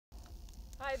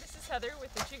Hi, this is Heather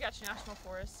with the Chugach National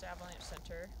Forest Avalanche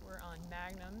Center. We're on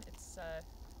Magnum. It's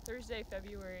Thursday,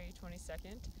 February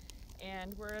 22nd,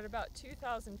 and we're at about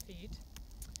 2,000 feet.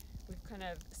 We've kind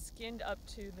of skinned up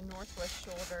to the northwest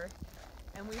shoulder,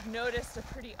 and we've noticed a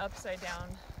pretty upside down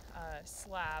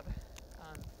slab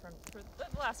for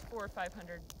the last 400 or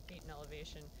 500 feet in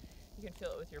elevation. You can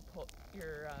feel it with your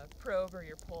probe or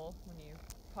your pole when you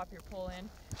pop your pole in.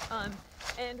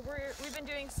 And we've been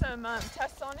doing some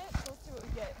tests on it, so let's see what we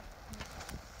get.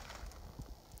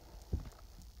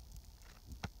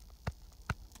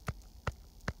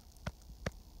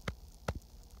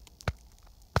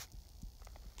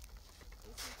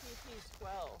 ACPT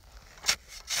 12.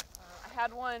 I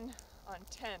had one on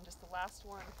 10, just the last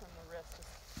one from the wrist just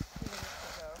a few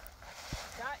minutes ago.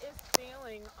 That is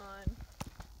failing on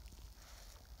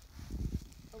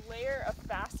a layer of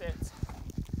facets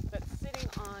that's sitting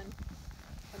on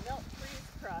a melt freeze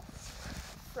crust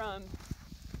from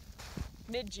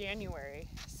mid-January.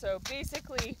 So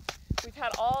basically we've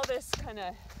had all this kind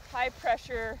of high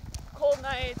pressure, cold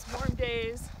nights, warm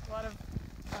days, a lot of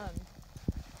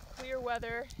clear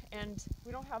weather, and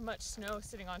we don't have much snow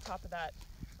sitting on top of that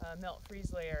melt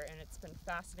freeze layer, and it's been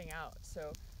faceting out.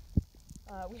 So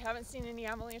we haven't seen any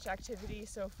avalanche activity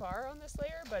so far on this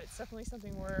layer, but it's definitely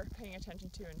something we're paying attention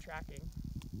to and tracking.